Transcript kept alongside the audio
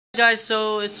guys,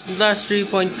 so it's last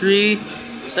 3.3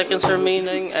 seconds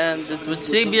remaining, and it's with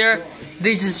Xavier.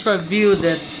 They just reviewed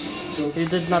it. They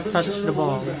did not touch the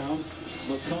ball.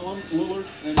 McCollum, Lillard,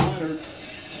 and Leonard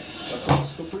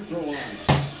across the free throw line.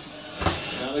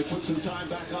 Now they put some time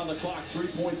back on the clock.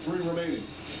 3.3 remaining.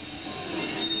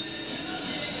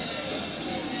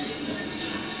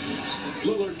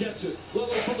 Lillard gets it.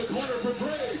 Lillard from the corner for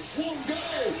three. Won't go.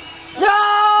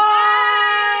 Yay!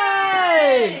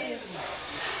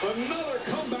 Another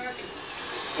comeback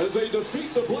as they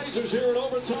defeat the Blazers here in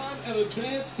overtime and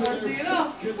advance to their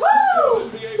 4-0.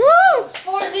 NBA. Woo!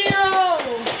 4-0.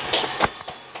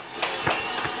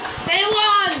 They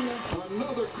won.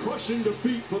 Another crushing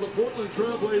defeat for the Portland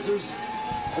Trail Blazers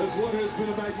as what has been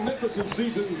a magnificent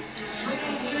season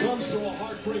comes to a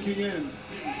heartbreaking end.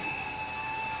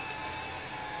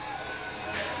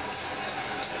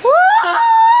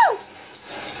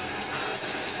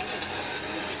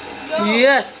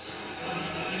 Yes!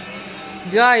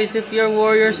 Guys, if you're a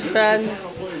Warriors fan,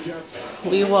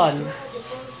 we won.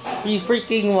 We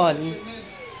freaking won.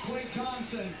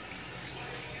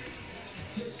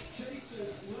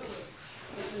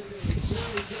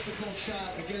 Difficult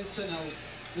shot against an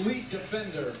elite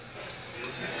defender.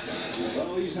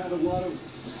 Well, he's had a lot of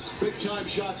big-time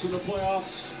shots in the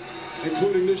playoffs,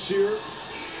 including this year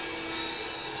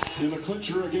in the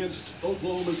clincher against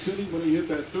Oklahoma City when he hit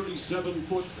that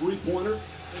 37-foot three-pointer.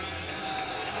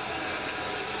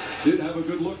 Did have a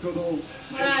good look, although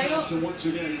Johnson once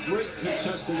again great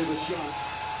contesting of the shot.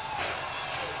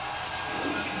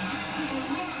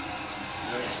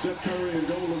 And Steph Curry and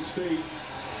Golden State.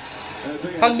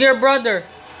 Hug your brother.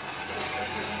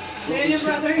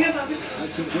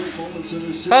 Had some great moments in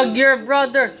this series. Hug your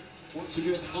brother. Once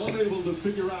again, unable to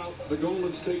figure out the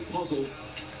Golden State puzzle.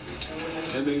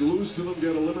 And they lose to them,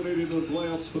 get eliminated in the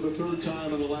playoffs for the third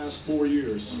time in the last 4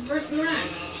 years. First DURANT.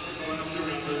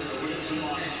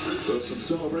 So some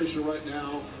celebration right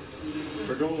now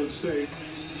for Golden State.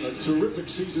 A terrific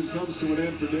season comes to an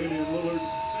end for Damian Lillard.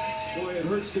 Boy, it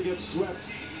hurts to get swept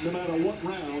no matter what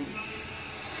round.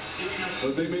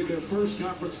 But they made their first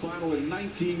conference final in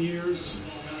 19 years.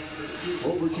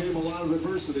 Overcame a lot of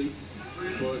adversity,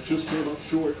 but just came up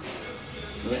short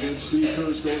against Steve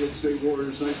Kerr's Golden State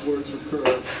Warriors. Nice words from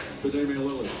Kerr for Damian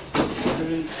Lillard.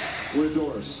 With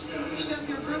Doris. Steph,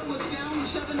 your group was down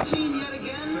 17 yet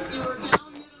again. You were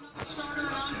down yet another starter,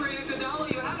 Andre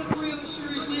Iguodala. You had a 3-0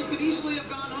 series lead, could easily have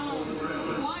gone home.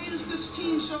 Why is this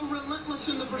team so relentless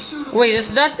in the pursuit of... Wait,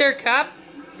 is that their cap?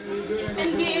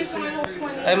 NBA Finals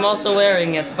 20. I'm also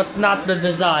wearing it, but not the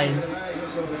design.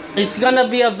 It's gonna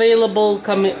be available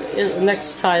coming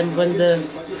next time when the...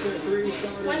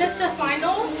 When it's the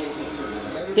finals?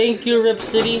 Thank you, Rip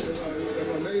City.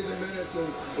 Amazing minutes,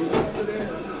 and we got to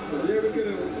them. Yeah, we could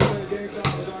have played game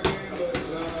 5 was our game, but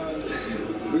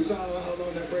we saw how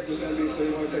long that break was going to be, so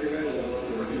you want to take advantage of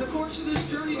it. In the course of this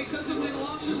journey, because of the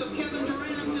losses of Kevin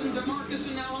Durant and DeMarcus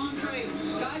and now Andre,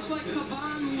 guys like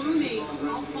Kevon Looney,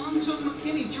 Alfonso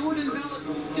McKinney, Jordan Bell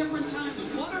at different times.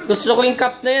 What are Gusto ko yung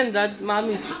cup na yan, Dad,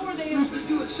 Mommy. how are they able to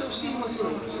do it so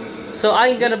seamlessly? So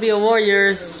I'm gonna be a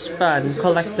Warriors fan,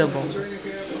 collectible. Training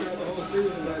camp throughout the whole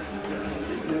season, but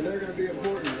they're going to be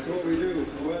important to what we do.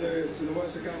 Whether it's in the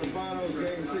Western Conference Finals,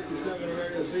 Game 67 or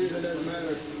regular season, doesn't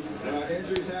matter.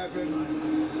 Injuries happen,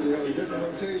 different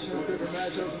rotations, different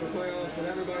matchups in the playoffs, and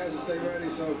everybody has to stay ready.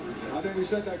 So I think we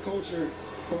set that culture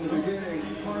from the beginning,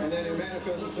 and then it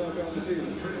manifests itself throughout the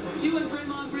season. You and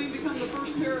Draymond Green become the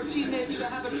first pair of teammates to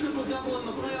have a triple-double in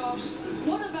the playoffs.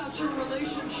 What about your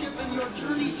relationship and your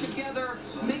journey together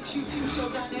makes you two so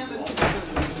dynamic together?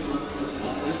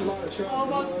 There's a lot of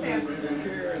trust and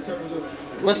care in terms of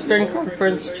Western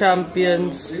Conference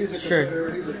Champions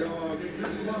shirt. He's a dog. He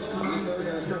just knows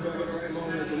how to step up in the right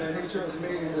moments, and then he trusts me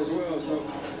as well. So,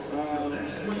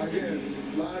 again,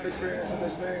 a lot of experience in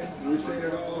this thing. We've seen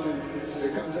it all, and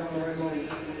it comes down to the right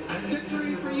moments.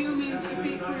 Victory for you means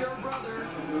defeat for your brother.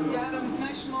 You had a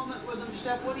nice moment with him,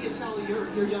 Steph. What do you tell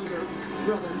your younger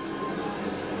brother?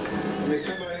 I mean,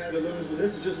 somebody had to lose, but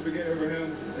this is just the beginning for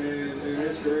him and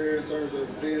his career in terms of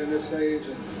being in this stage.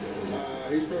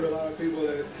 And he's proved a lot of people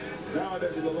that not only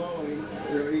does he belong,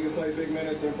 he can play big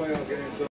minutes in playoff games. So